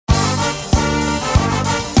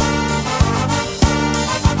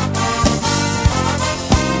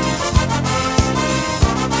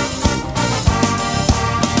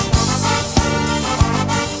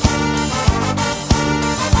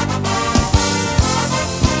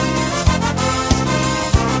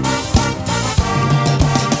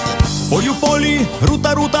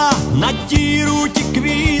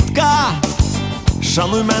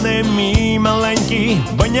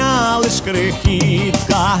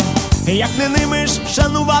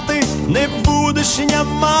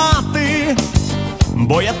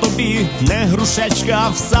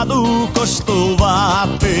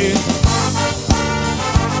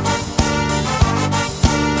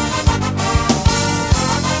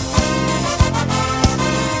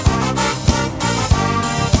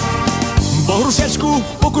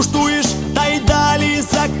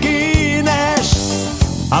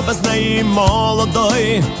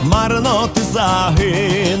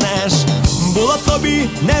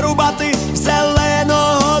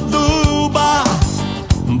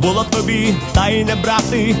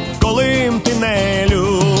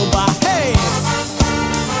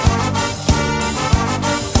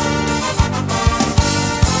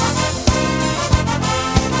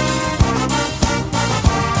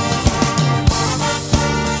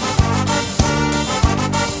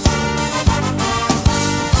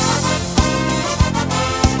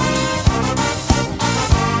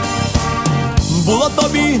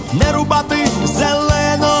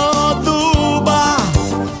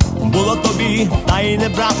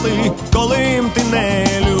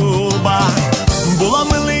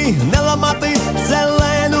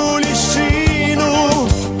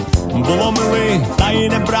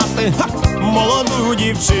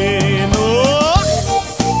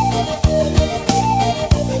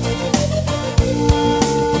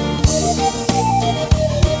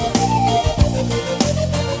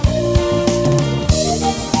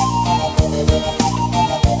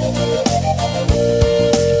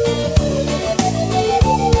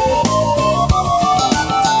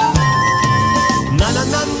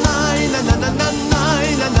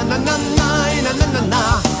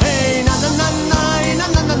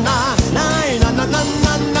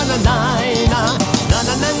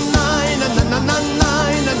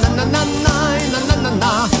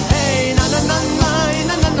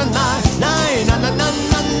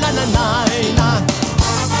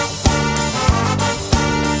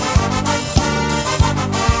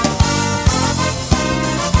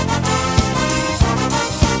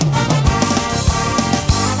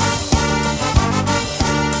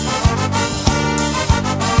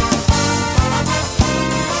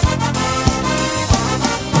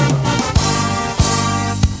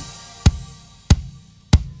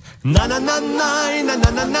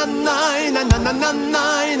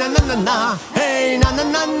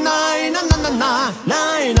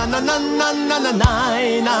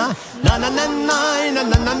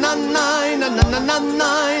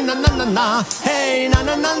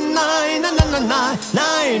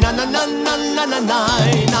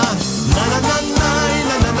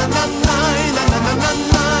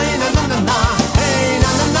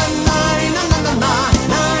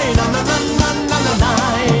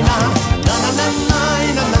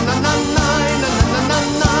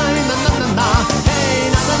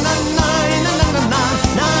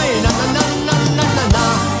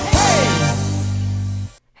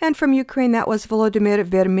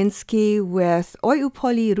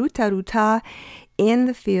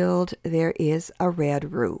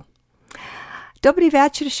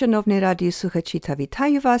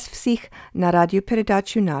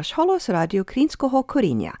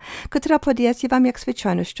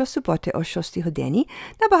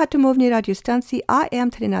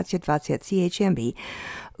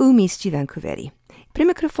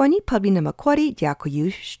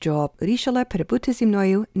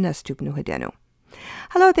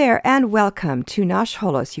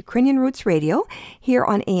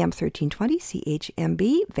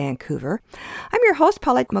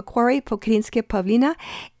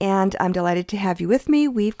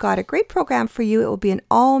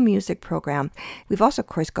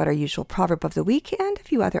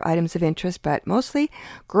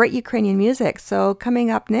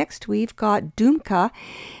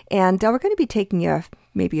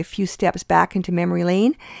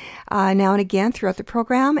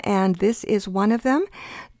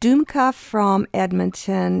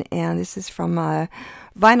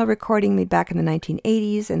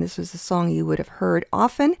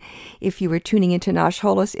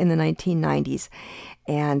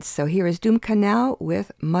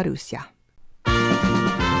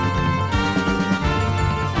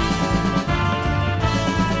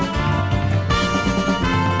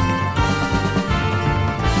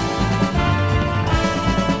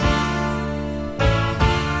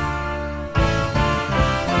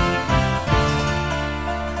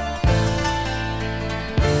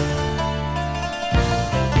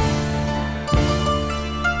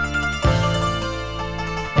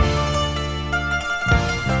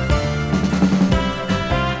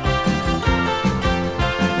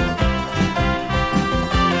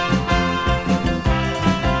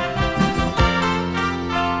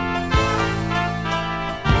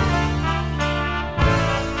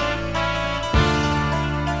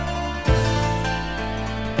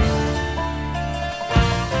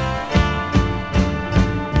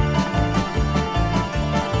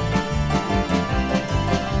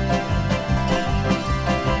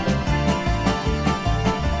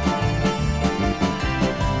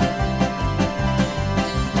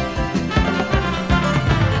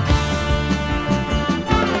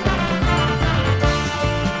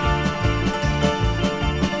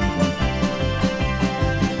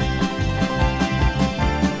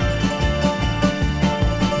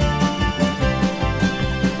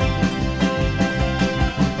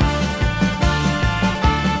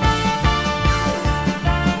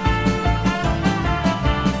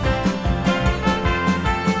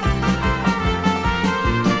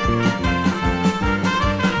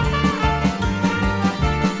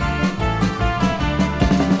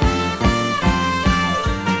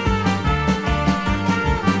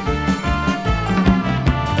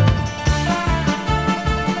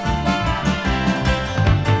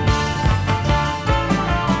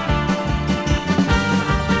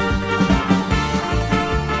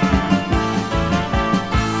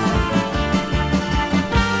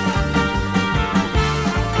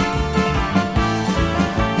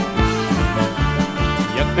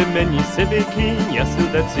себе кінь, я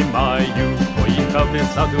сердеці маю, поїхав я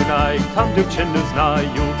за Дунай, там дівчину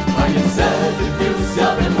знаю. А я все дивлюся,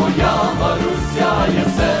 де моя Маруся, я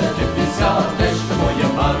все дивлюся, де ж моя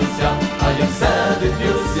Маруся, а я все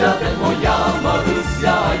дивлюся, де моя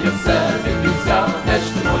Маруся, я все дивлюся, де ж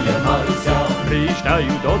моя Маруся.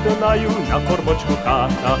 Приїжджаю до Дунаю, на формочку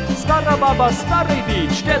хата, стара баба, старий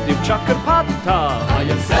дід, ще дівча Карпата. А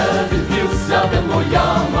я все дивлюся, де моя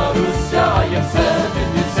Маруся, я все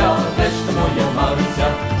дивлюся, де ж моя Маруся,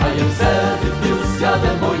 а я все дивлюся,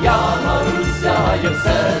 де моя Маруся, я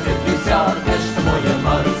все дивлюся, де ж моя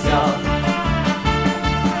Маруся.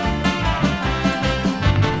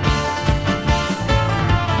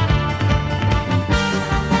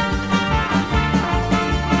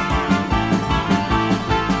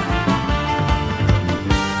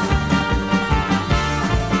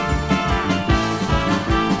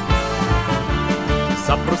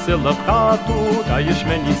 Запросила в хату, даєш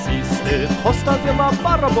мені сісти, поставила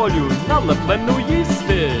бараболю, налеплену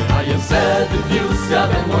їсти. А я все дивлюся,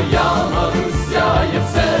 де моя Маруся, я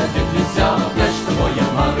все дивлюся, де ж моя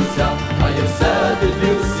Маруся, а я все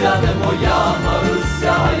дивлюся, де моя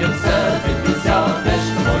Маруся, я все дивлюся, де ж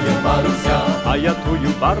моя Маруся. А я тую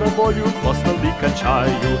бараболю по столі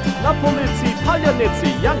качаю, на полиці паляниці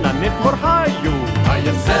я на них моргаю. А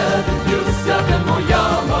я все дивлюся, де моя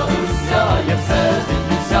Маруся, я все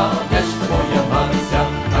дивлюся, де ж моя Маруся,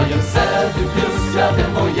 а я все дивлюся, де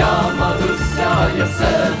моя Маруся, я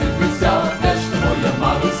все дивлюся, де ж моя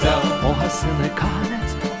Маруся. Погасили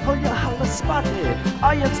канець, полягала спати,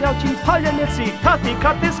 а я взяв тій паляниці та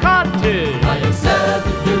тікати з хати. А я все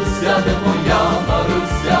дивлюся, де моя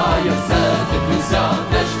Маруся, я все дивлюся,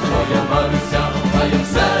 де ж моя Маруся, а я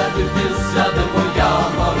все дивлюся, де моя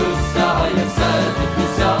Маруся, а я все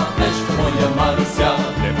дивлюся, де ж моя Маруся.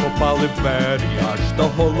 Не попали в двері аж до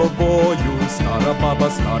головою, стара баба,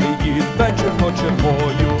 старий дід, вечір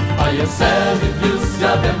ночергою. А я все дивлюся,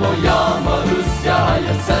 де моя Маруся, а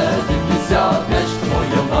я все дивлюся, де ж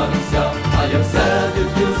моя Маруся, а я все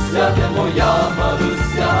дивлюся, де моя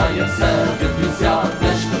Маруся, а я все дивлюся, де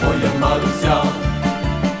ж моя Маруся.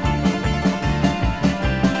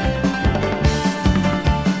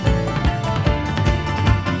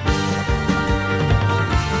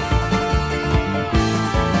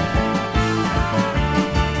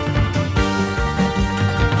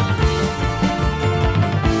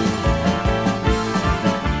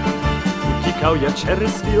 Тікав я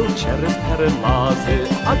через стіл, через перелази,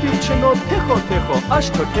 а дівчино тихо-тихо, аж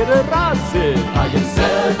 4 рази. А я все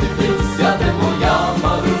дивлюся, де моя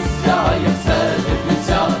Маруся, а я все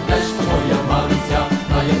дивлюся, де ж моя Маруся,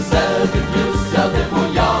 а я все дивлюся, де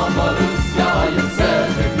моя Маруся, а я все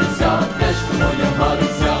дивлюся, де ж моя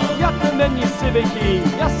Маруся. Як ви мені сивий кінь,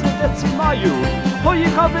 я сердеці маю,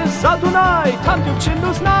 поїхав би за Дунай, там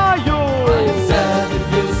дівчину знаю. А я все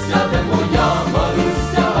дивлюся, де моя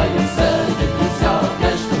Маруся, а я все дивлюся, де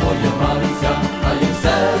ж моя Маруся, а я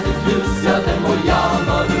все дивлюся, де моя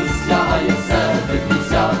Маруся, а я все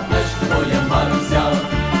дивлюся, де ж моя Маруся.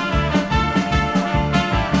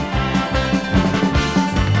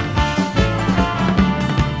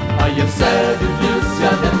 А я все дивлюся,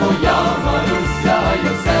 де моя Маруся, а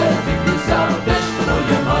я все дивлюся, де ж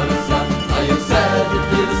моя Маруся, а я все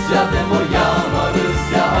дивлюся, де моя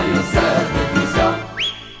Маруся, а я все дивлюся,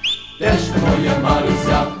 де ж моя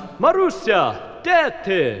Маруся. Маруся, де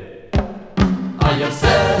ти? А я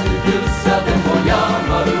все дивлюся, де моя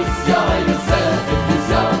Маруся, а я все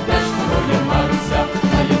дивлюся, де ж моя Маруся,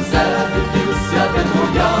 а я все дивлюся, де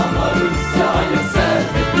моя Маруся, а я все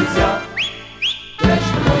дивлюся, де ж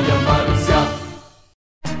моя Маруся.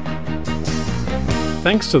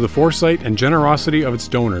 Thanks to the foresight and generosity of its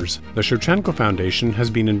donors, the Shevchenko Foundation has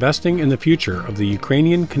been investing in the future of the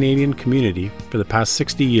Ukrainian-Canadian community for the past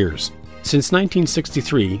 60 years. Since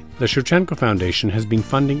 1963, the Shevchenko Foundation has been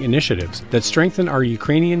funding initiatives that strengthen our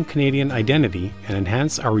Ukrainian-Canadian identity and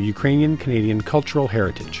enhance our Ukrainian-Canadian cultural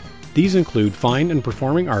heritage. These include fine and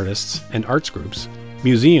performing artists and arts groups,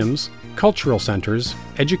 museums, cultural centers,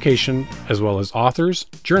 education, as well as authors,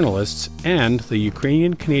 journalists, and the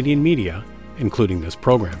Ukrainian-Canadian media, including this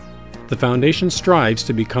program. The Foundation strives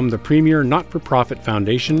to become the premier not-for-profit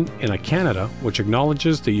foundation in a Canada which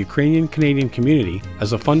acknowledges the Ukrainian-Canadian community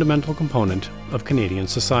as a fundamental component of Canadian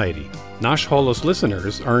society. Nash Holos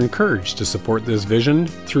listeners are encouraged to support this vision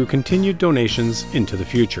through continued donations into the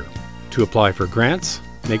future. To apply for grants,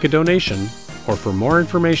 make a donation, or for more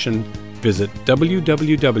information, visit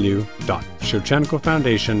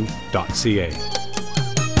www.shevchenkofoundation.ca.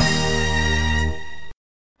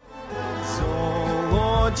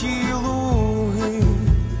 Ті луги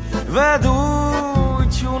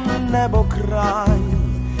ведуть у небо край,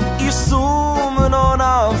 і і сумно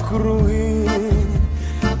навкруги,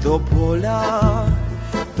 до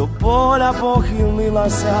поля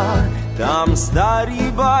похилилася, там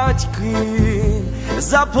старі батьки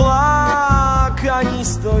заплакані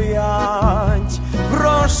стоять,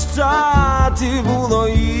 прощати було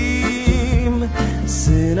їм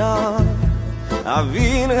сина, а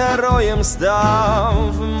він героєм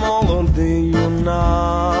став, молодий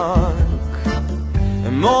юнак,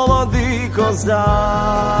 молодий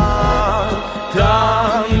козак.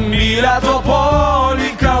 Там біля тополі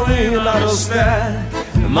калина росте,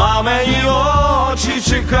 мамині очі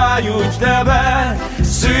чекають тебе,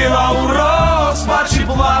 сила у розпачі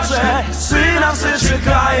плаче, сина все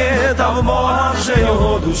чекає, та в Бога вже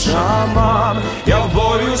його душа. Мам, я в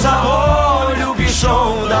бою за волю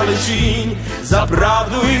пішов далечінь, за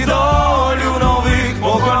правду і долю нових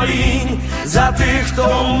поколінь, за тих, хто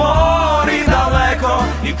в морі далеко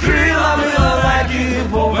і крилами далекі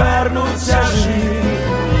повернуться живі.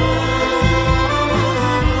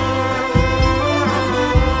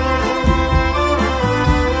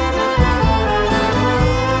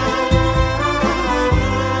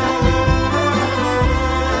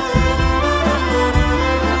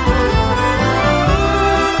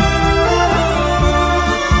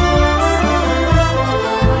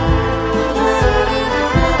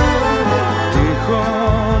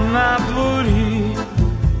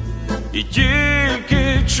 І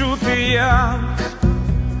тільки чути,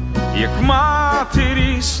 як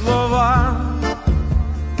матері слова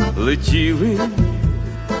летіли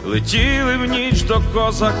в ніч до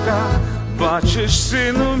козака. Бачиш,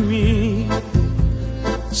 сину мій,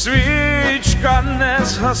 свічка не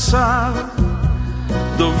згаса,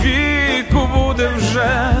 до віку буде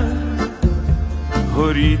вже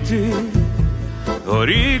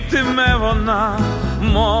горітиме вона,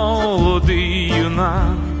 молодий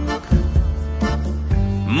юнак,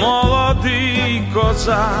 молодий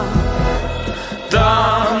козак.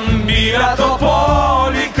 Там біля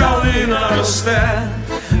тополі калина росте,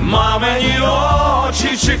 мамині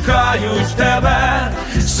очі чекають тебе,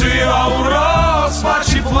 сила у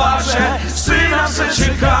розпачі плаче, сина все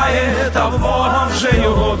чекає, та в Бога вже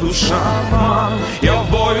його душа. Мам, я в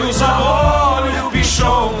бою за волю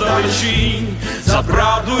пішов далечінь, за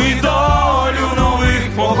правду і долю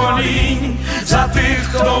нових поколінь, за тих,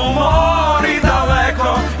 хто в морі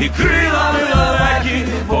далеко і крилами далекі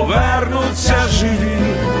повернуться живі.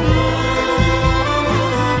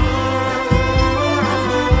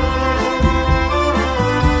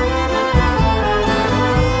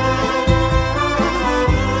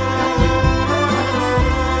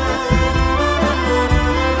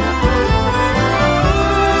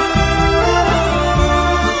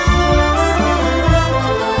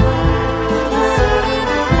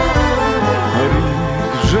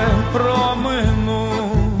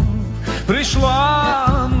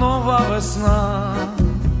 Прийшла нова весна,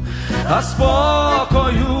 а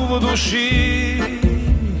спокою в душі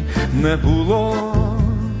не було,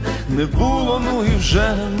 ну і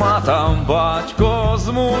вже матам батько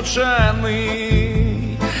змучений,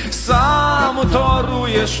 сам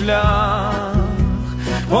торує шлях,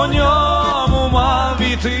 по ньому мав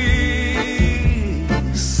іти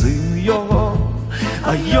син його,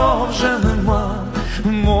 а його вже нема,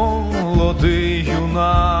 молодий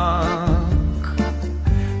юнак,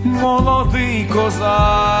 молодий козак.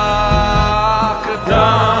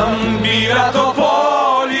 Там біля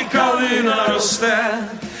тополі калина росте,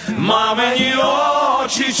 мамині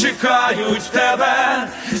очі чекають тебе,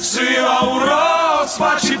 сила у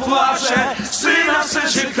розпачі плаче, сина все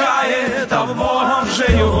чекає, та в Бога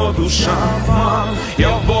вже його душа. Мам, я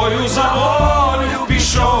в бою за волю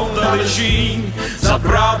пішов далечінь, за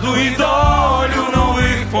правду і долю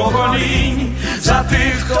нових поколінь, за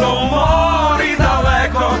тих, хто в морі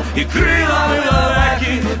далеко і крилами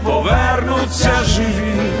далекі повернуться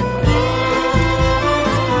живі.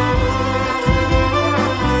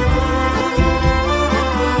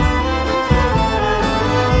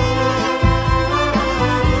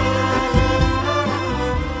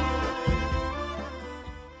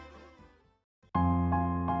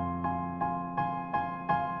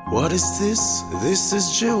 What is this? This is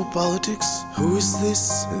geopolitics. Who is this?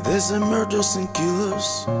 There's a murders and killers.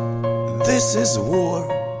 This is war.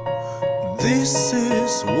 This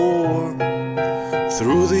is war.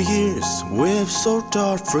 Through the years we have sought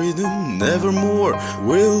our freedom. Nevermore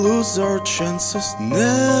we'll lose our chances.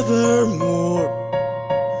 Nevermore.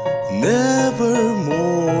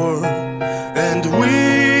 Nevermore. And we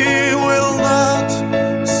will not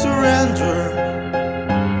surrender.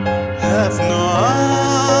 Have no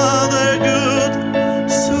other good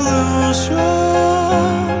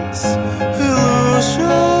solutions.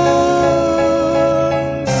 Illusions.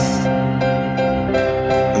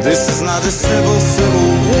 This is not a civil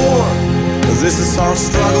war. This is our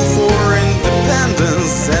struggle for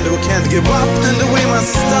independence, and we can't give up, and we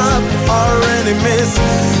must stop our enemies.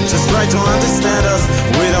 Just try to understand us.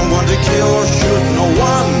 We don't want to kill or shoot no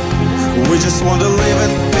one. We just want to live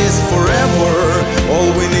in peace forever.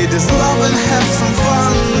 All we need is love and have some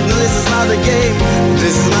fun. This is not a game.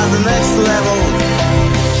 This is not the next level.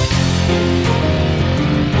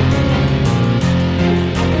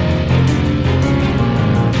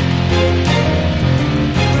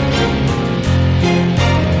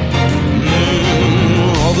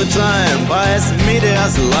 Time, biased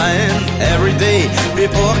media's lying. Every day,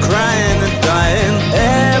 people are crying and dying.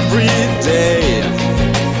 Every day,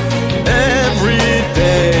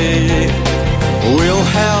 we'll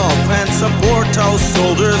help and support our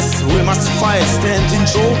soldiers. We must fight, standing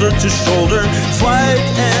shoulder to shoulder. Fight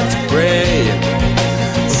and pray.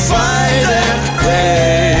 Fight and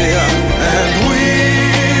pray. And we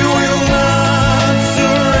will not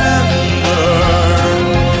surrender.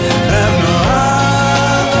 Have no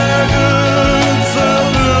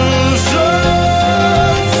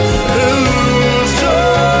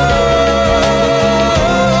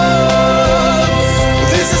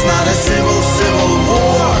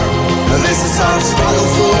our struggle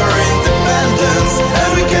for independence, and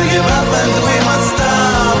we can give up and we must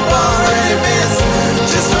stop our enemies.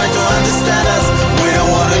 Just try to understand us. We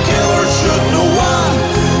don't want to kill or shoot no one.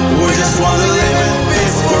 We just want to live in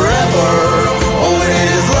peace forever. All we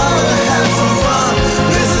need is love and have some fun.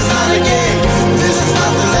 This is not a game. This is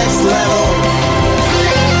not the next level.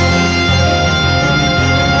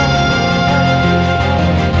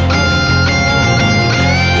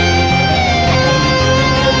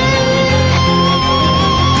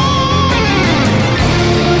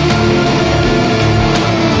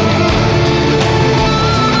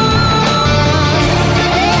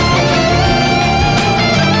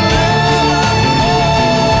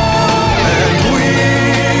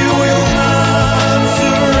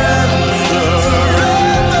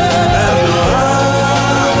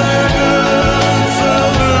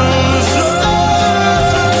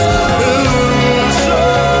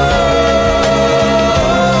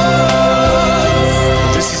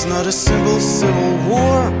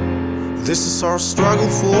 This is our struggle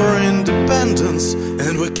for independence,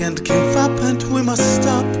 and we can't give up and we must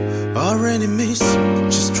stop our enemies.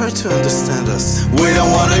 Just try to understand us. We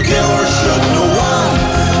don't want to kill or shoot no one.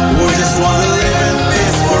 We just want to live in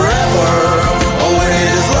peace forever. All we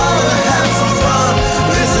need is love and have some fun.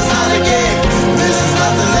 This is not a game. This is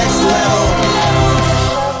not the next level.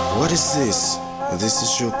 What is this? This is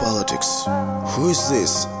geopolitics. Who is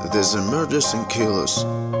this? There's murders and killers.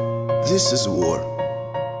 This is war.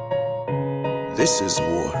 This is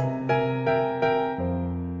war.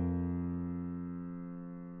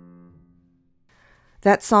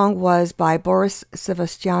 That song was by Boris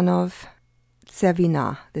Sevastyanov,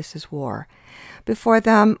 Tsevina, This is War. Before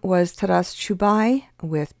them was Taras Chubay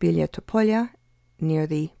with Bilia Topolia, Near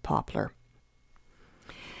the Poplar.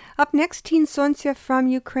 Up next, Teen Soncia from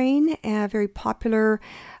Ukraine, a very popular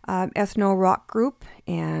ethno-rock group,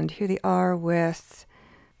 and here they are with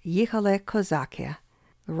Yichale Kozaki,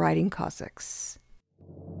 the Riding Cossacks.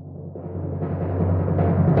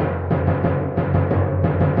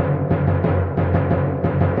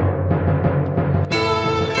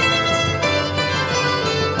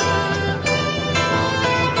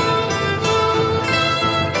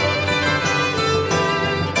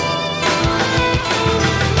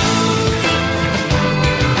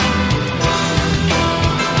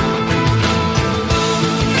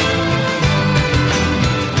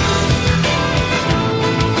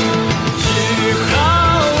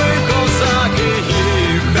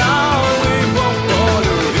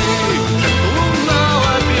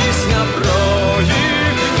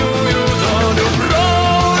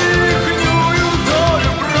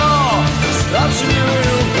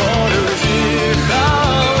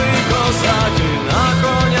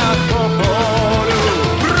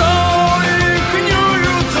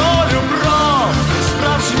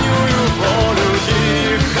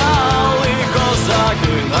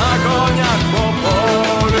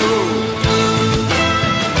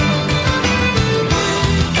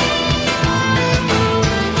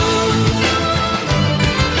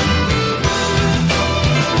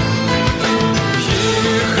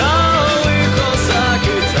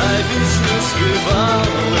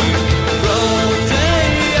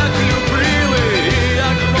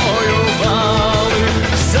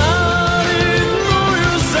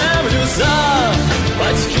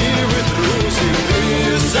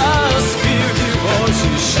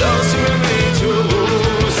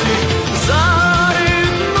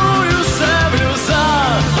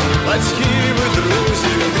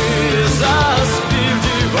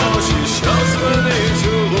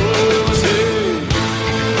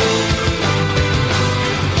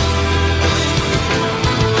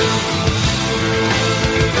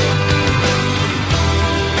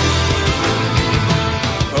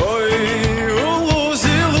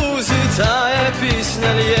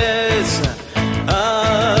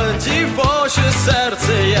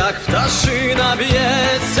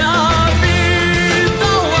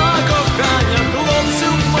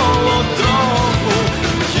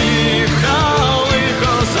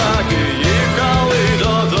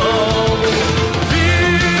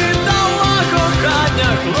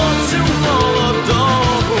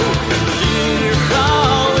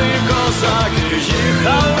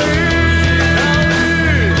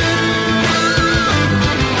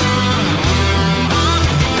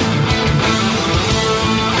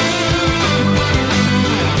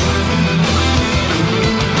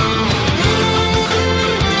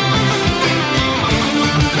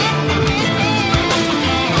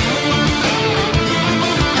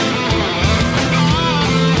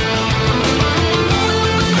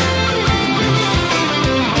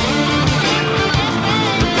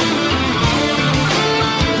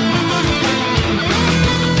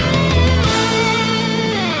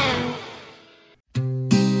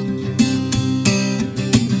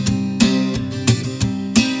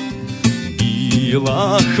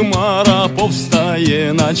 Біла хмара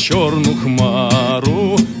повстає на чорну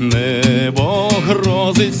хмару, небо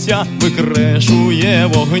грозиться, викрешує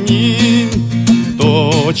вогні.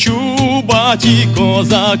 То чубаті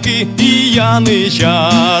козаки і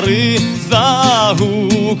яничари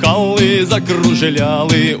загукали,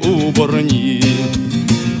 закружляли у борні.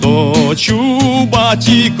 То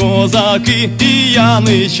чубаті козаки і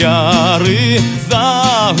яничари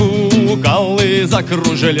загукали,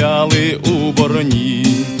 закружляли у борні.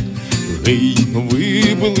 Гей,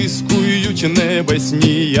 виблискують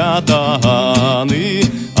небесні ятагани,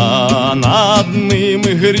 а над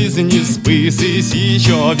ними грізні списи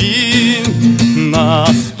січові.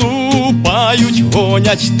 Наступають,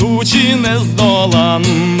 гонять тучі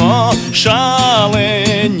нездоланно,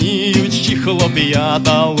 шаленіючі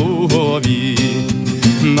хлоп'ята лугові.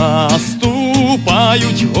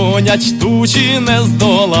 Наступають, гонять тучі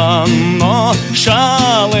нездоланно,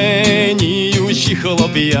 шаленіючі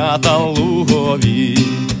хлоп'ята лугові.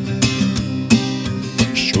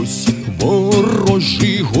 Щось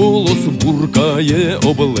ворожий голос буркає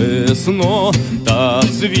облесно, та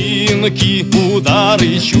дзвінкі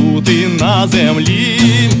удари чути на землі.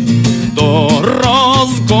 То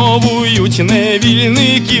розковують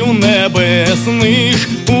невільників небесних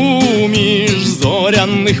у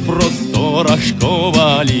міжзоряних просторах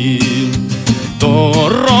ковалі. То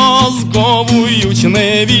розковують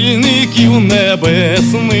невільників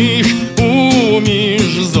небесних у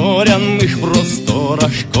міжзоряних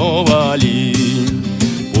просторах ковалі.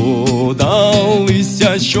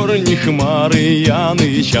 Подалися чорні хмари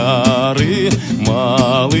яничари,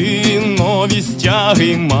 малинові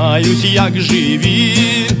стяги мають як живі.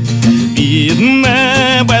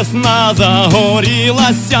 Піднебесна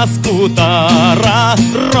загорілася скутара,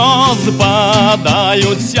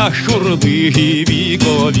 розпадаються хурдиги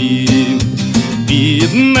вікові.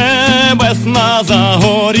 Піднебесна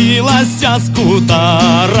загорілася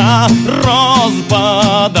скутара,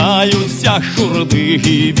 розпадаються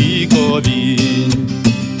хурдиги вікові.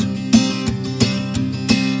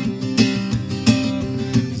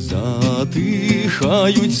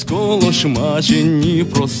 Затихають сколошмачені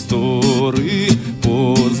простори,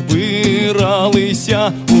 позбиралися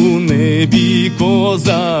у небі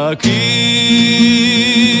козаки.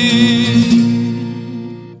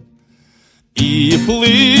 І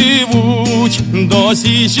пливуть до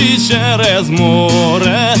січі через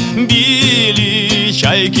море білі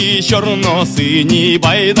чайки, чорно-сині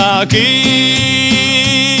байдаки.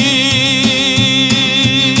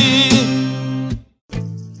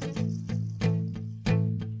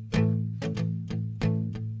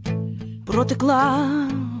 Протекла,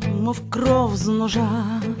 мов кров з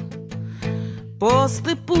ножа, по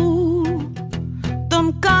степу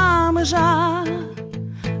тонка межа.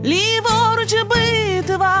 Ліворуч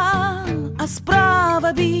битва, а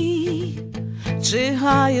справа бій,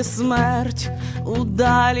 чигає смерть у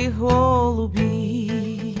далі голубі.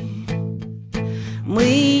 Ми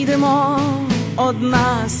йдемо,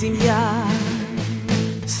 одна сім'я,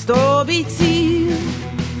 100 бійців,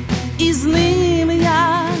 і з ними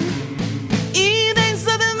я. І день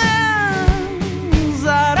за днем,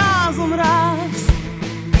 заразом раз,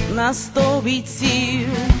 на 100 бійців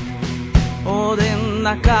один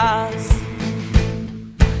наказ.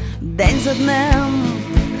 День за днем,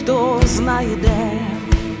 хто знає де,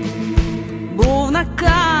 був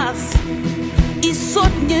наказ, і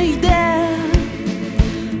сотня йде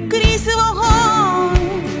крізь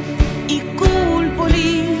вогонь і куль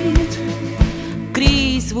політ,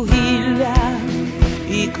 крізь вугілля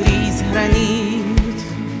і крізь граніт.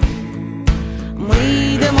 Ми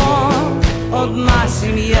йдемо, одна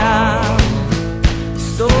сім'я,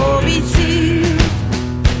 100 бійців,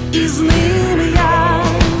 і з ними я.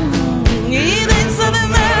 І день за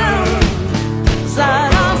днем,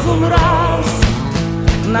 заразом раз,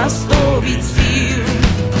 на 100 бійців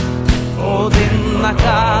один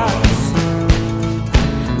наказ.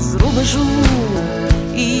 З рубежу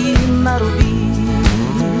і на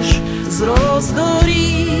рубіж, з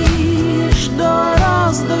роздоріж до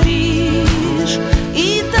роздоріж,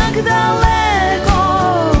 і так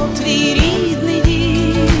далеко твій рідний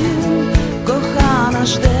дім, кохана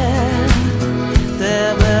жде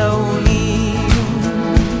тебе у нім.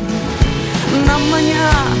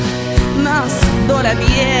 Навмання нас доля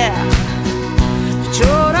б'є,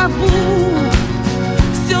 вчора був,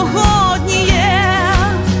 сьогодні є,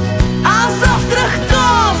 а завтра хто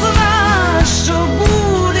зна, що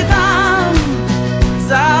буде там.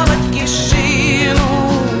 За батьківщину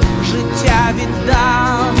життя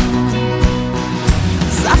віддам.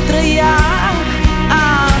 Завтра я,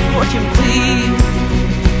 а потім ти,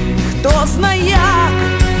 хто зна як,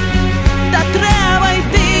 та треба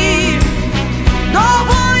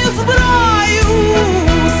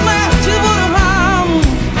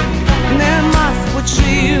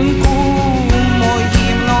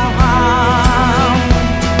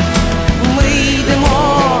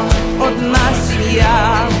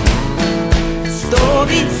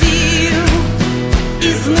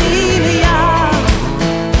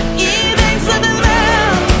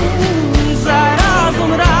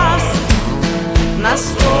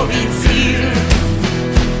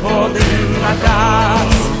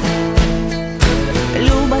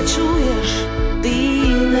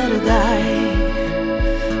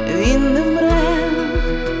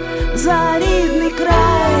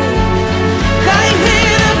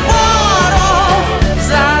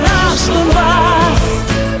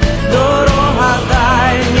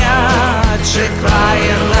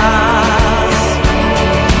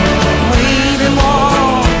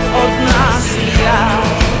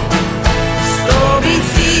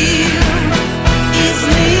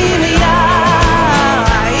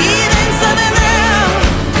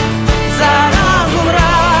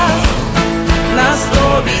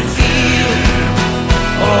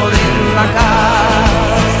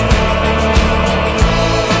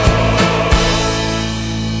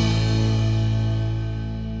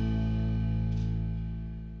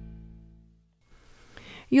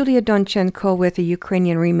Yulia Donchenko with a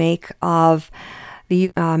Ukrainian remake of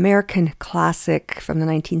the American classic from the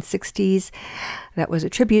 1960s that was a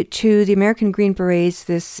tribute to the American Green Berets.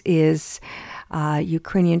 This is a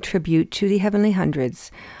Ukrainian tribute to the Heavenly Hundreds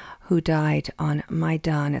who died on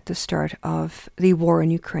Maidan at the start of the war in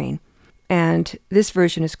Ukraine. And this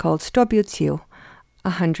version is called Sto Bійців,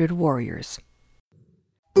 100 Warriors.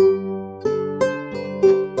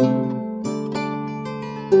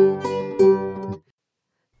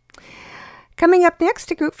 Coming up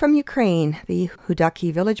next, a group from Ukraine, the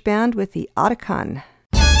Hudaki Village Band with the Atakan.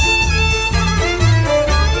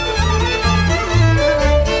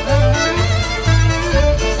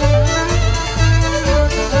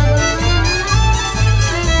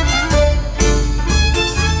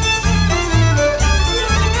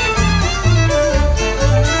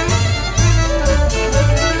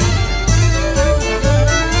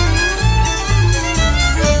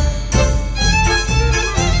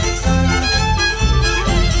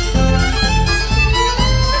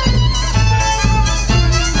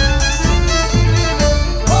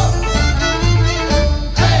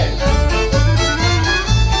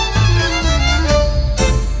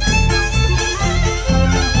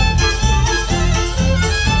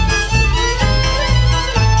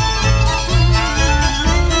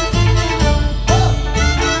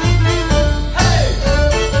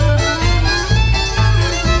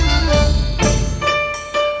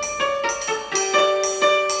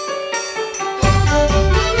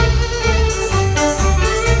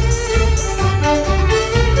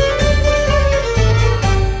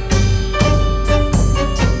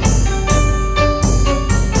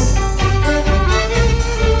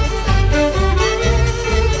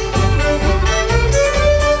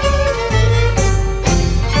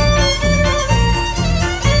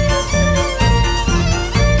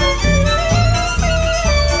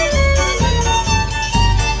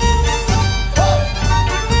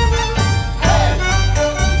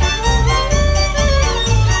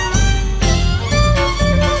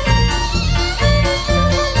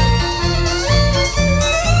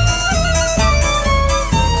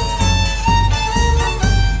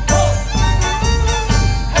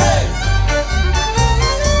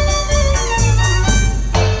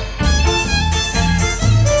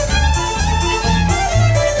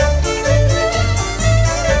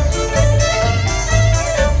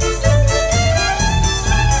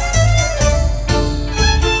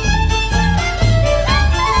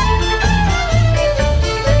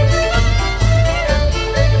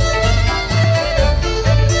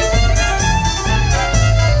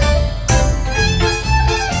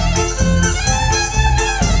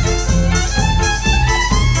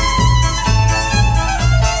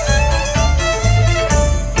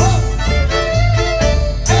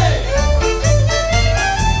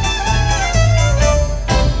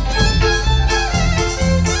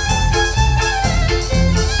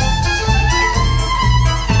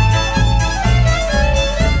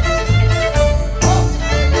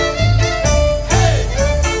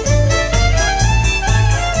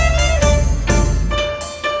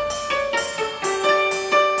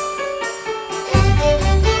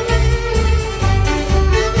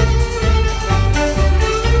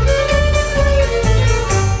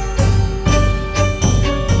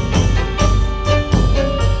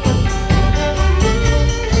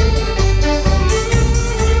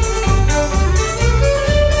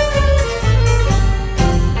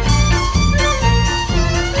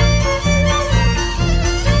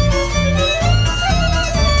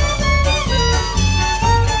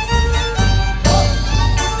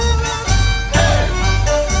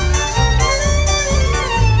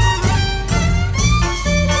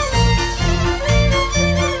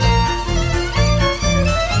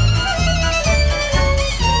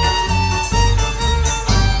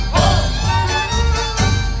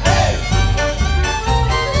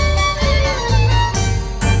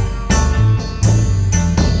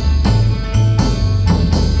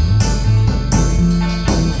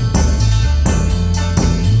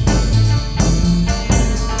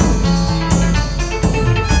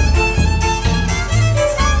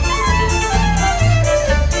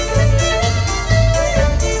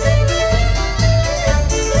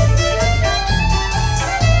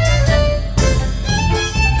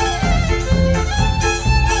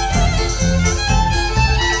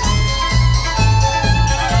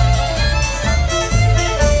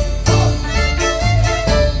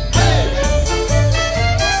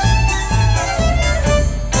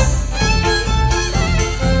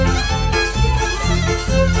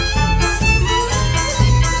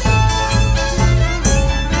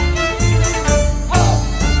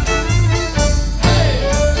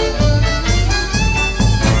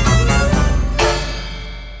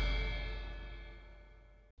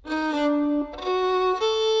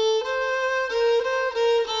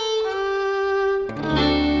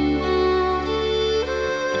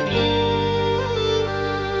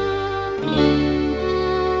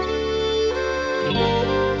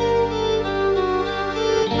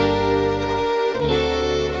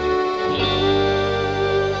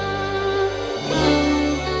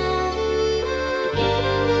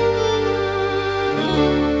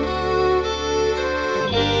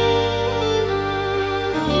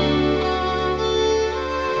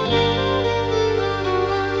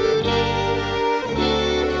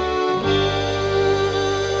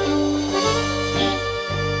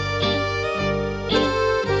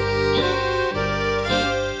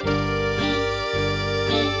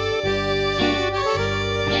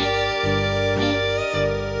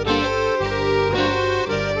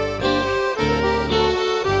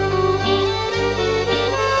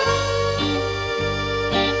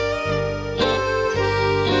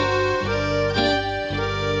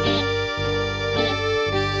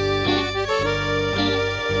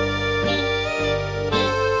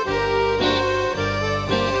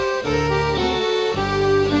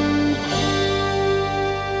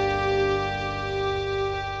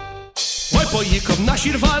 поїхав на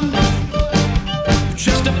Шірван,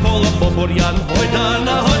 чисте поле бобур'ян,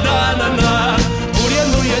 гойдана, гойдана-на.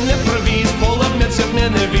 Бур'яну я не провіз, половниця в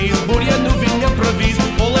мене віз, бур'яну він не провіз,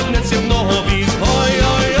 половниця в нього віз.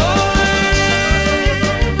 Ой-ой-ой.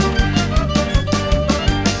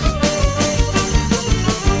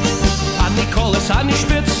 Ані колес, ані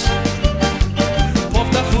шпиц,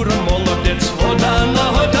 повна фура молодець, гойдана,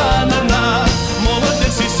 гойдана-на.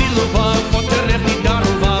 Молодець і сілував, по деревні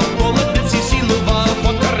дарував, молодець і сілував,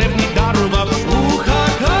 по деревні дарував.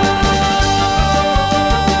 Уха-ха.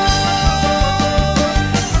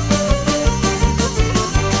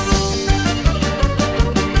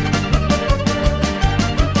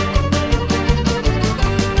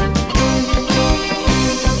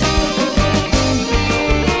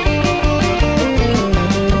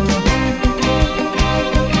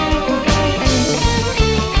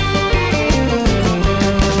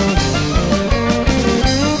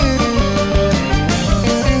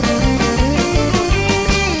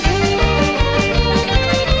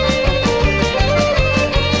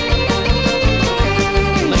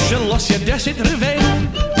 Лишилося 10 гривень,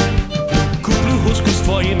 куплю гуску з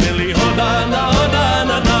твої милі, годана,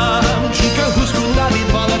 годана-на. Жінка гуску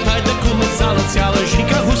надідвала, та й до куми залицяла,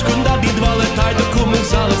 жінка гуску надідвала, та й до куми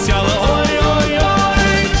залицяла.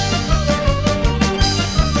 Ой-ой-ой.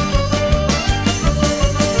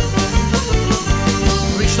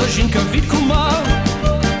 Прийшла жінка від кума,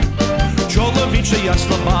 чоловіче я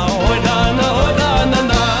слаба, ой дана, ой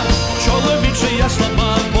дана-на. Чоловіче я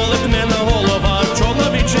слаба, болить мене голова,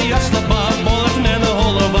 чоловіче я слаба, болить мене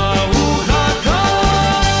голова. Уха-ха.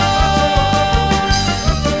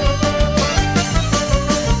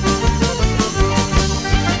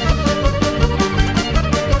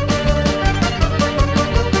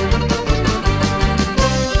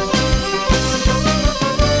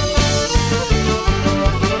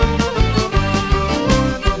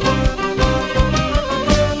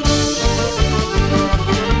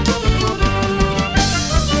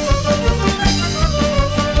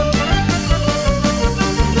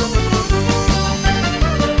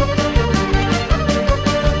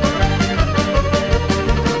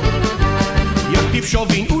 Пішов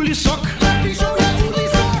він у лісок,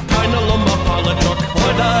 та й наломав паличок,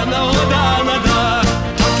 гойдана, гойдана-да.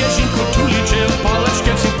 Так я жінку тулічив,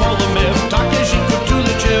 палички всі поломив, так я жінку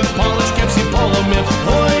тулічив, палички всі поломив.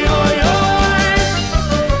 Ой-ой-ой.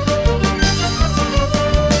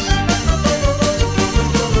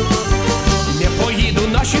 Не поїду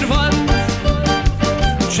на Шірван,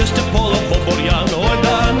 чисте поле бобур'ян,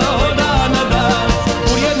 гойдана, гойдана-да.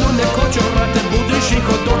 Бур'яну не хочу грати, буде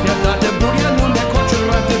жінку доглядати, бур'яну не хочу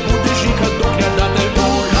грати, буде жінка доглядати.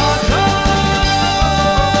 Уха-ха.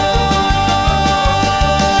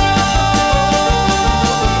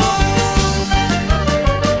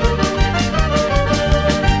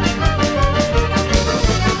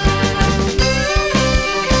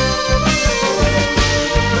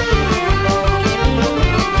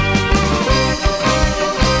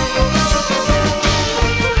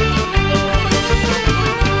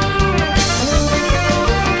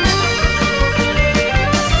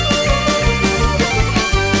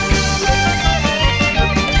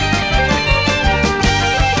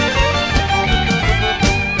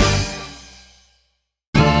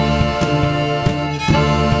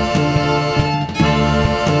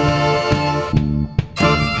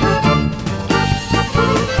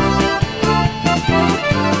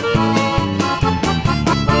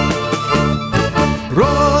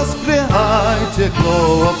 Розпрягайте,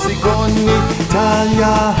 хлопці, коні, та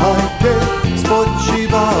лягайте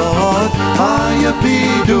спочивать, а я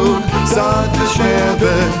піду за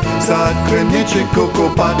Вишневе, за Криничку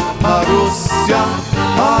копать, Маруся,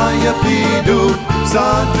 а я піду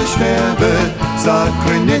за Вишневе, за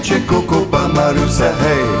Криничку копать, Маруся,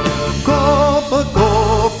 гей. Копа,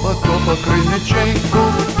 копа, копа, Криничку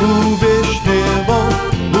у Вишнево,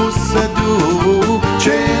 у саду,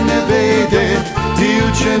 чи не вийде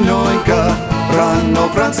дівчинонька рано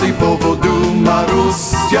вранці по воду,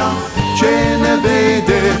 Маруся, чи не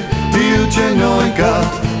вийде дівчинонька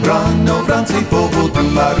рано вранці по воду,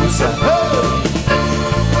 Маруся.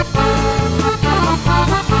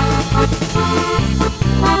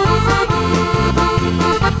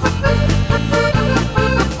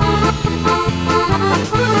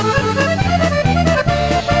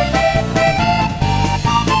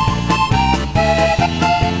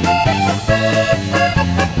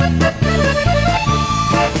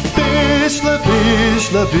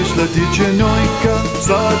 Пішла дівчинонька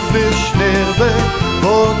за Вишневе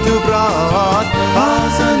от у брат, а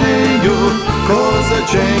за нею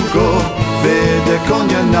козаченько веде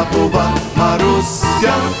коня на повал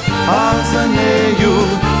Маруся, а за нею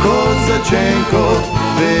козаченько,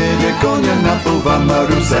 веде коня на повал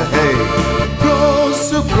Маруся, гей.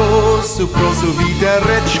 Просу, просу, просу,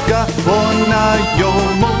 вітеречка, вона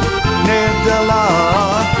йому не дала.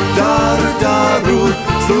 Дару, дару,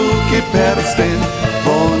 з руки перстень,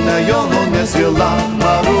 вона його не з'їла.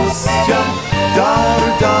 Маруся,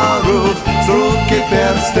 дару, дару, з руки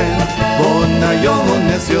перстень, вона його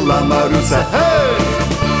не з'їла. Маруся, гей!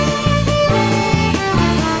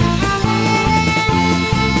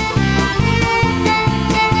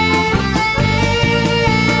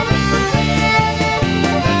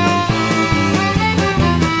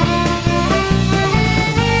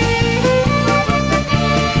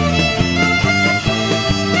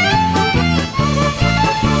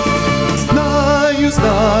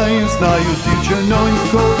 Знаю,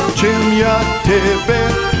 дівчинонько, чим я тебе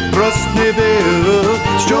розсмівив,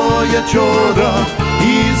 що я вчора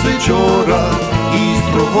із вечора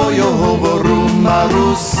із другою говорю.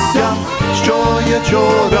 Маруся, що я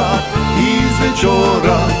вчора із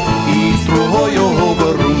вечора із другою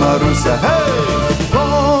говорю. Маруся, гей!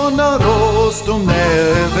 Вона ростом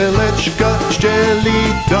невеличка, ще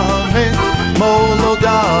літами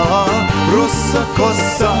молода, руса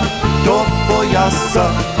коса до пояса,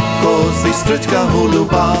 козистричка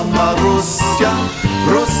голуба. Маруся,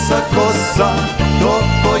 руса коса до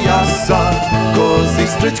пояса,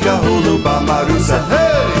 козистричка голуба. Маруся,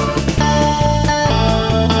 гей!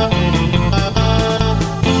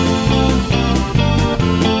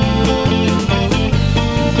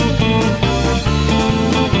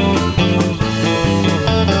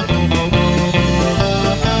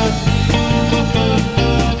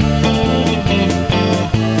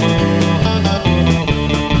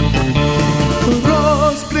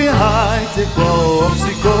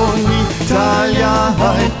 Хлопці коні, та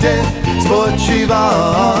лягайте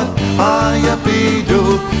спочивать, а я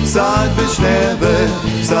піду сад вишневий,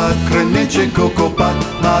 сад криниченько копать.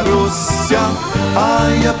 Маруся, а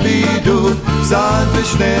я піду сад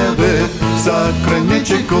вишневий, сад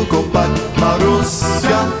криниченько копать.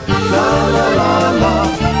 Маруся, ла-ла-ла-ла,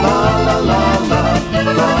 ла-ла-ла-ла,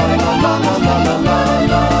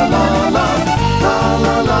 ла-ла-ла-ла-ла-ла-ла-ла-ла,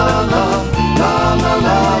 ла-ла-ла-ла,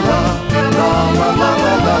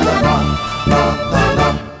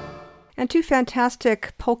 ла-ла-ла-ла. And two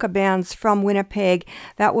fantastic polka bands from Winnipeg.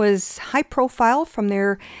 That was High Profile from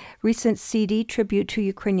their recent CD, Tribute to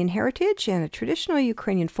Ukrainian Heritage, and a traditional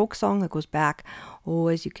Ukrainian folk song that goes back,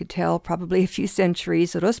 as you could tell, probably a few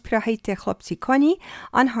centuries. Rozpirahajte chlopci koni,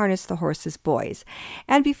 Unharness the Horses, Boys.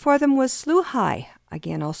 And before them was Sluhai,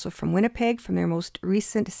 again also from Winnipeg, from their most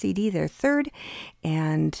recent CD, their third,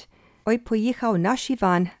 and Oj pojichał nasz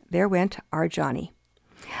Iwan, There Went Our Johnny.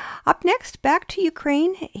 Up next, back to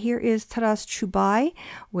Ukraine. Here is Taras Chubay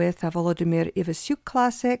with a Volodymyr Ivasyuk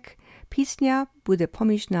classic, Pisnia bude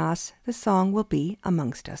pomíž nás, The Song Will Be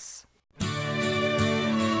Amongst Us.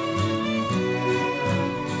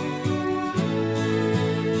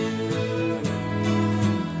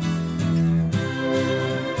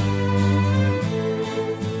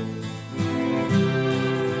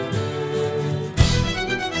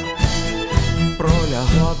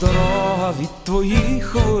 Пролягла дорога від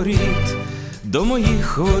твоїх воріт до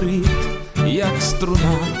моїх воріт, як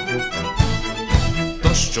струна.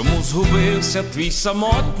 Тож чому згубився твій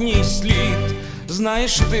самотній слід?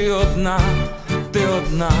 Знаєш, ти одна, ти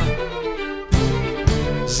одна.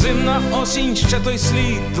 Зимна осінь ще той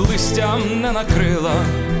слід листям не накрила,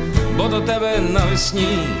 бо до тебе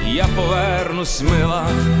навесні я повернусь, мила.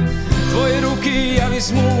 Твої руки я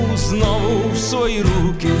візьму знову в свої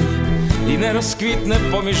руки, і не розквітне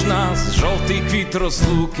поміж нас жовтий квіт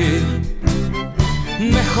розлуки.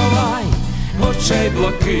 Не ховай очей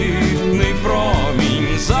блакитний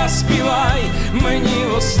промінь, заспівай мені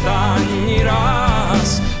в останній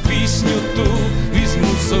раз. Пісню ту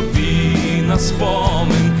візьму собі на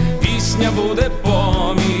спомин, пісня буде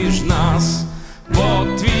поміж нас. Бо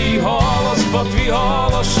твій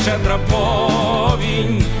голос щедра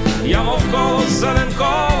повінь, я мов колос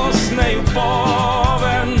зеленкого з нею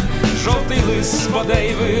повен. Жовтий лист спаде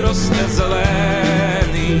й виросте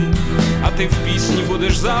зелений, а ти в пісні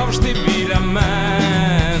будеш завжди біля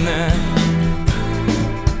мене.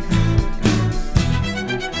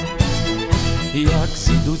 Як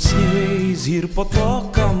зійдуть сніги з гір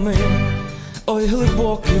потоками, ой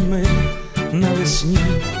глибокими навесні,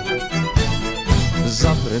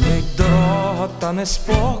 забринить дорога та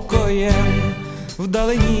неспокоєм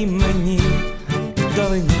вдалині мені,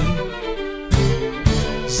 вдалині.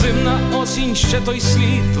 Зимна осінь ще той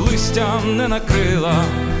слід листям не накрила,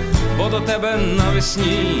 бо до тебе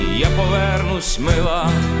навесні я повернусь, мила.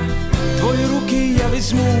 Твої руки я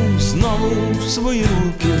візьму знову в свої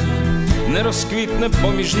руки, не розквітне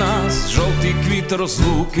поміж нас жовтий квіт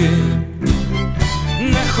розлуки.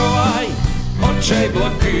 Не ховай очей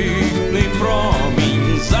блакитний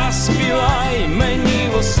промінь, заспівай мені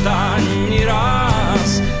в останній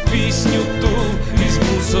раз пісню ту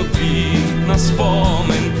візьму собі на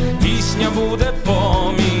спомин, пісня буде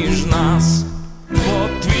поміж нас.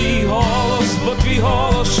 Бо твій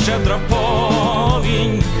голос щедра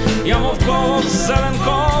повінь, я мов колос, зелен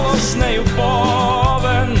колос, нею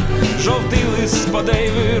повен, жовтий лист спаде й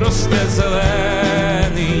виросте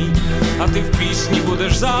зелений, а ти в пісні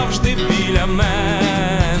будеш завжди біля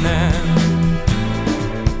мене.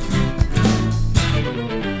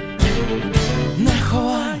 Не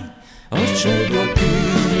ховай очей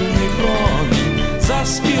блакитний промінь,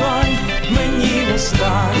 заспівай мені в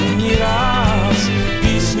останній раз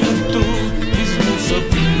пісню ту візьму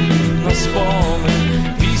собі на спомин,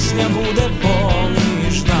 пісня буде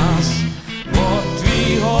поміж нас. Бо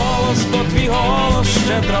твій голос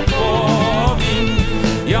щедра повінь,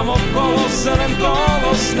 я мов колос, зелен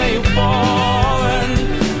колос, нею повен,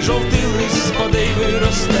 жовтий лист спаде й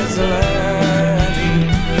виросте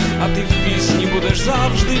зелений, а ти в пісні будеш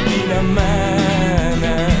завжди біля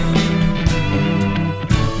мене.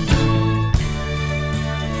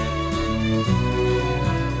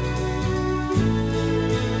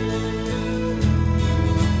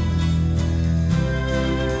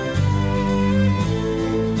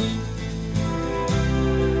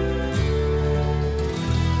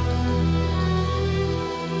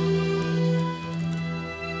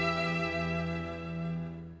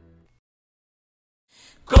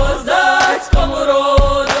 Козацькому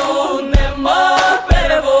роду нема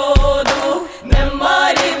переводу,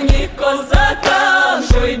 нема рівні козакам,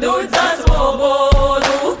 що йдуть за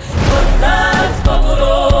свободу. Козацькому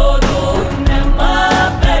роду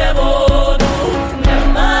нема переводу,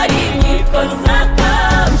 нема рівні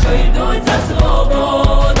козакам, що йдуть за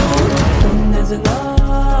свободу. Хто не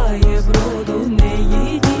знає броду, не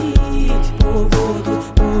їдіть по воду,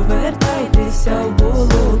 повертайтеся в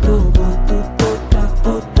болото, бо тут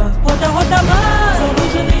отаман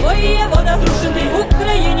залужений, ой, є вода зрушений, в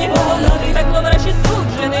Україні голодний, так врешті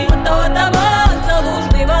суджений. Отаман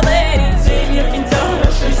залужний Валерій, зим'я кінця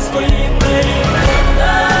грошей свої мрії.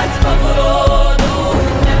 Козацького роду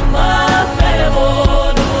нема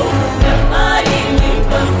переводу, нема рівні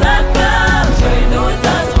козакам, що йдуть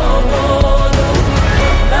за свободу.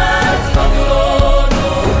 Козацького роду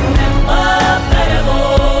нема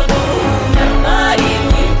переводу, нема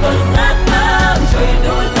рівні козакам, що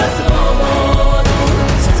йдуть за свободу.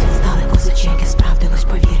 Застали козаченьки, справдилось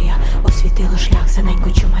повір'я, освітило шлях синенько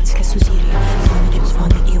чумацьке сузір'я. Дзвонить у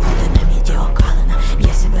дзвони і води на міді окалина,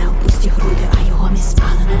 б'є себе у пусті груди, а його міст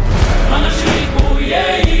спалено. А наш рік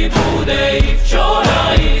бує і буде, і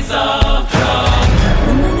вчора, і завтра.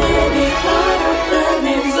 На небі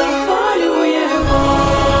характерним запалює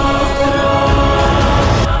вогра.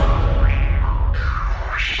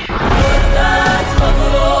 Козацького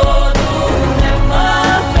роду нема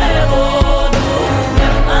переводу,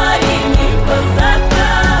 нема рівні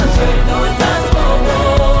козакам, що йдуть за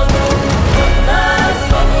свободу.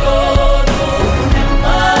 Козацького роду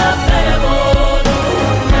нема переводу,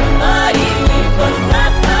 нема рівні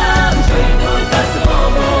козакам, що йдуть за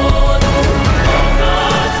свободу.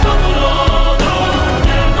 Козацького роду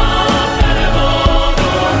нема переводу,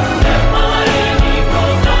 нема рівні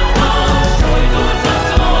козакам, що йдуть за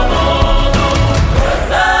свободу.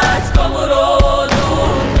 Козацькому роду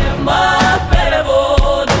нема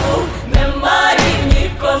переводу, нема рівні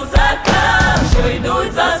козакам, що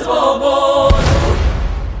йдуть за свободу.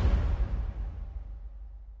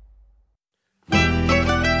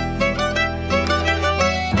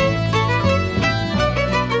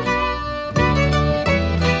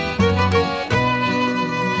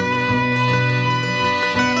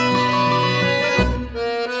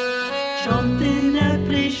 Щоб ти не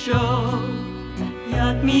прийшов,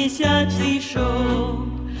 як місяць зійшов,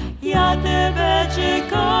 я тебе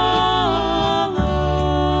чекала.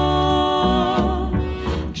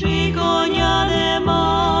 Чи коня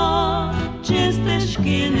нема, чи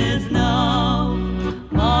стежки не знав,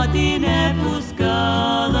 мати не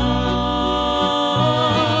пускала.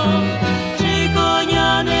 Чи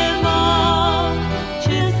коня нема,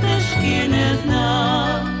 чи стежки не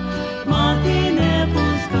знав, мати не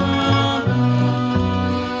пускала.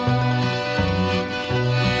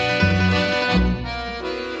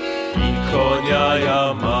 І коня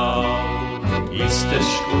я мав, і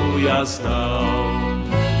стежку я знав,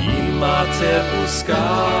 і мати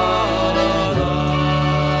пускала.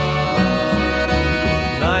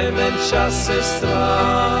 найменша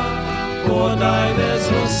сестра, бодай не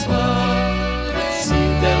зросла,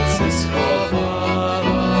 сідельце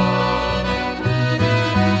сховала.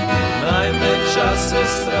 Найменша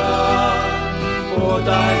сестра,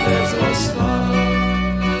 бодай не зросла,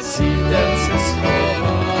 сідельце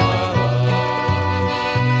сховала.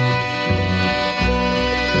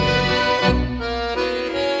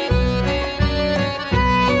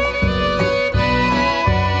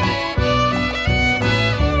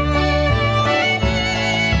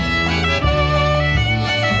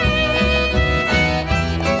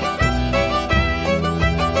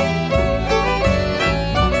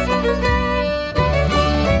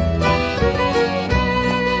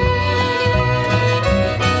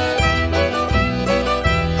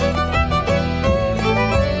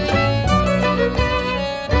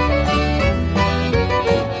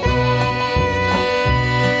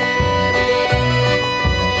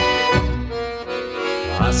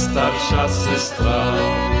 Старша сестра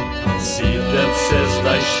сідельце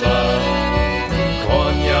знайшла,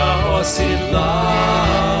 коня осідлала.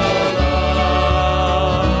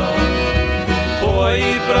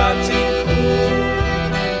 Твої братінку,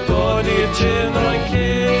 до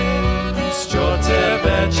дівчиноньки, що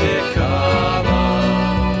тебе чекала.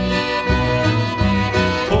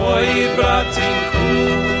 Твої братінку,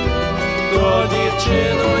 до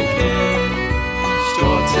дівчиноньки, що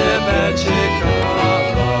тебе чекала.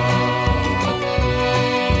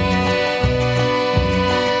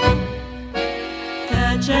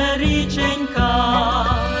 Тече річенька,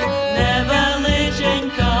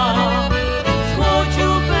 невеличенька, схочу,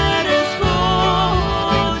 перескочу.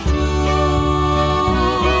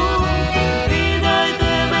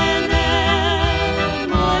 Віддайте мене,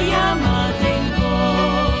 моя матінко,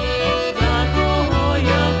 за кого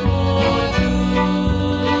я хочу.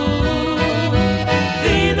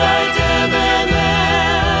 Віддайте мене,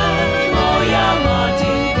 моя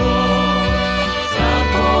матінко, за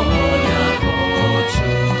кого я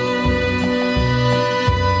хочу.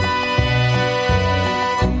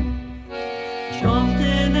 Чом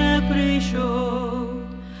ти не прийшов,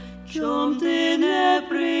 чом ти не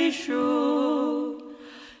прийшов,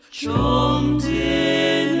 чом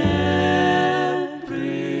ти не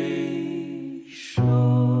прийшов.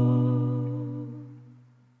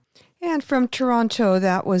 And from Toronto,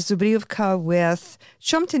 that was Zubrievka with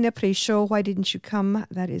Chom Ty ne Prийшов, Why Didn't You Come?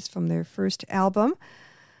 That is from their first album,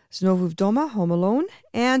 Znovu Vdoma, Home Alone.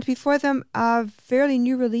 And before them, a fairly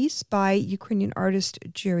new release by Ukrainian artist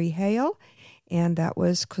Jerry Hale, and that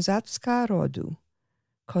was Kozacka Rodu,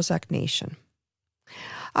 Cossack Nation.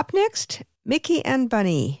 Up next, Mickey and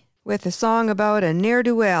Bunny with a song about a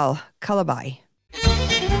ne'er-do-well, Kalabai.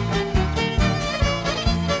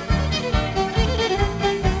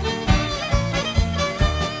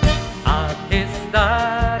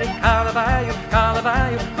 Старий Калабаю,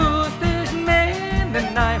 Калабаю, пустиш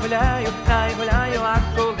мене, най гуляю, а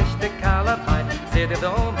коли ж ти Калабай, сиди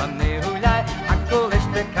дома, не гуляй, а коли ж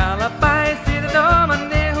ти Калабай, сиди дома,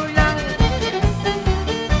 не гуляй.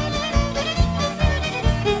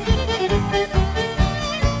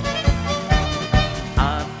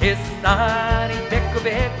 А ти старий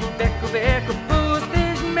беку,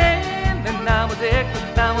 пустиш мене на музику,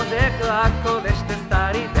 а коли ж ти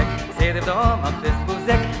старий бек, сиди вдома без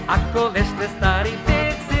музик, а коли ж ти старий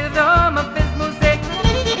бек, сиди вдома без музик.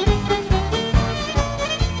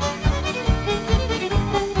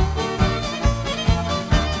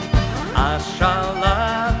 А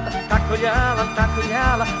шалата так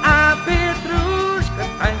гуляла, а Петрушка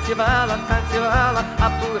танцювала, а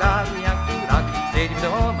бурак, як дурак, сидів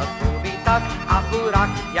вдома собі так, а бурак,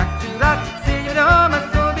 як дурак, сидів вдома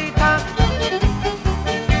собі так.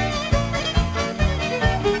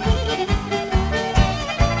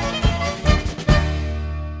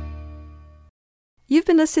 You've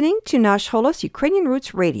been listening to Nash Holos Ukrainian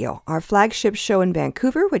Roots Radio, our flagship show in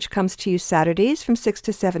Vancouver, which comes to you Saturdays from 6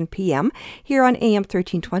 to 7 p.m. here on AM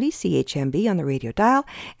 1320 CHMB on the radio dial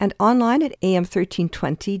and online at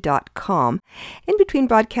am1320.com. In between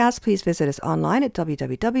broadcasts, please visit us online at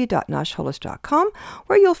www.nashholos.com,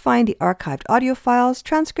 where you'll find the archived audio files,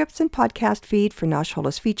 transcripts, and podcast feed for Nash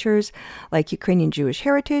Holos features like Ukrainian Jewish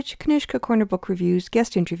heritage, Knižka Corner book reviews,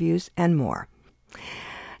 guest interviews, and more.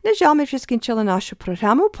 На жаль, ми вже скінчили нашу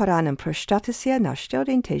програму, пора нам прощатися на ще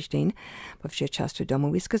один тиждень, бо вже час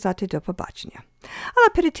додому і сказати до побачення. Але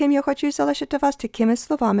перед тим я хочу залишити вас такими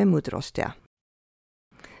словами мудрості.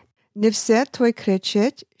 Не все той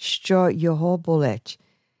кричить, що його болить.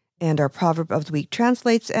 And our proverb of the week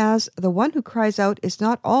translates as, the one who cries out is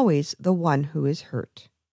not always the one who is hurt.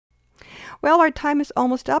 Well, our time is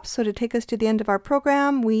almost up, so to take us to the end of our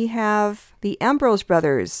program, we have the Ambrose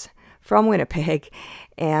Brothers from Winnipeg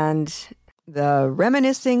and the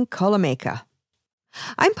Reminiscing Kulameka.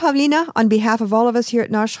 I'm Pavlina. On behalf of all of us here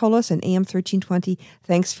at Nash Holos and AM 1320,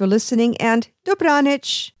 thanks for listening and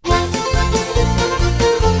dobranic.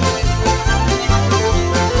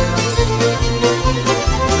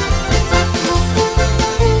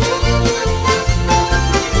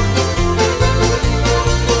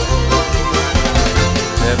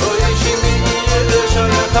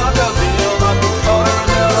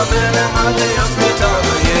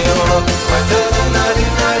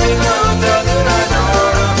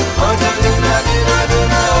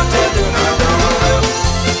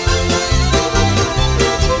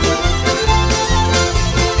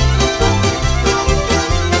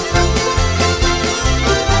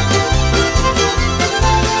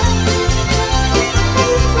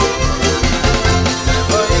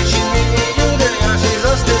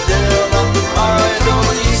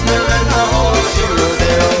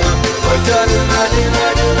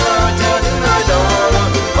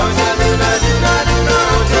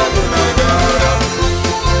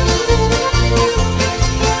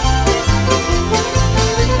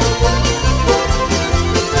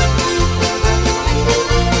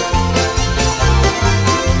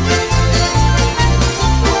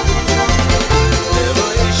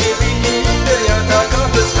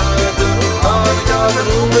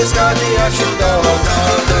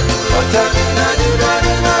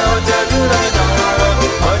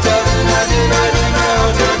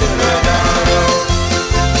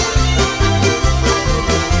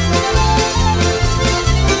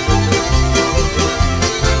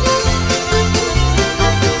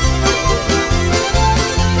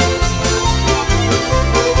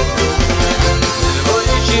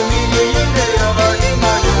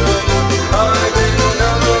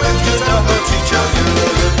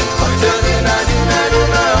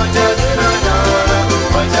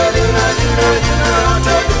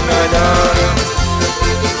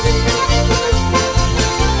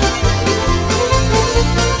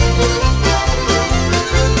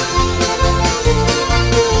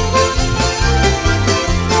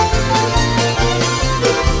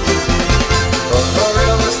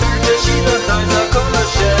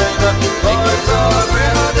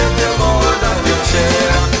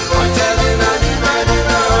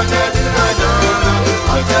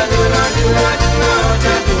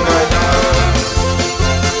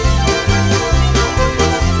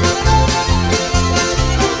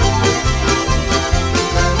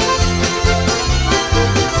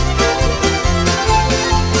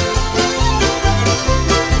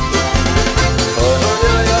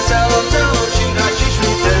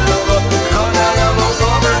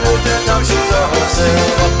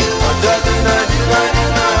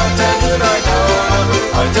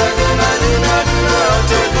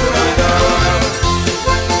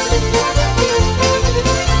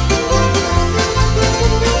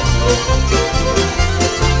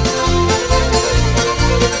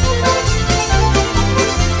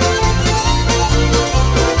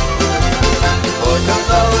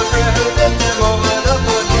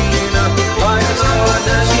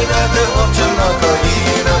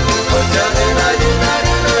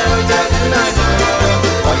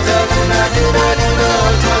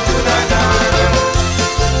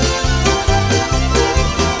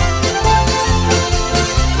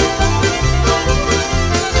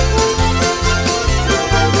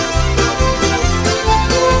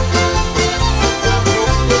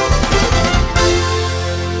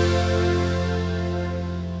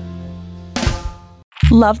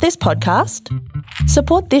 Love this podcast?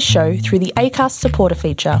 Support this show through the Acast supporter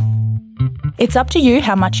feature. It's up to you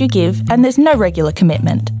how much you give, and there's no regular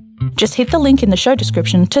commitment. Just hit the link in the show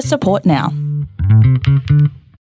description to support now.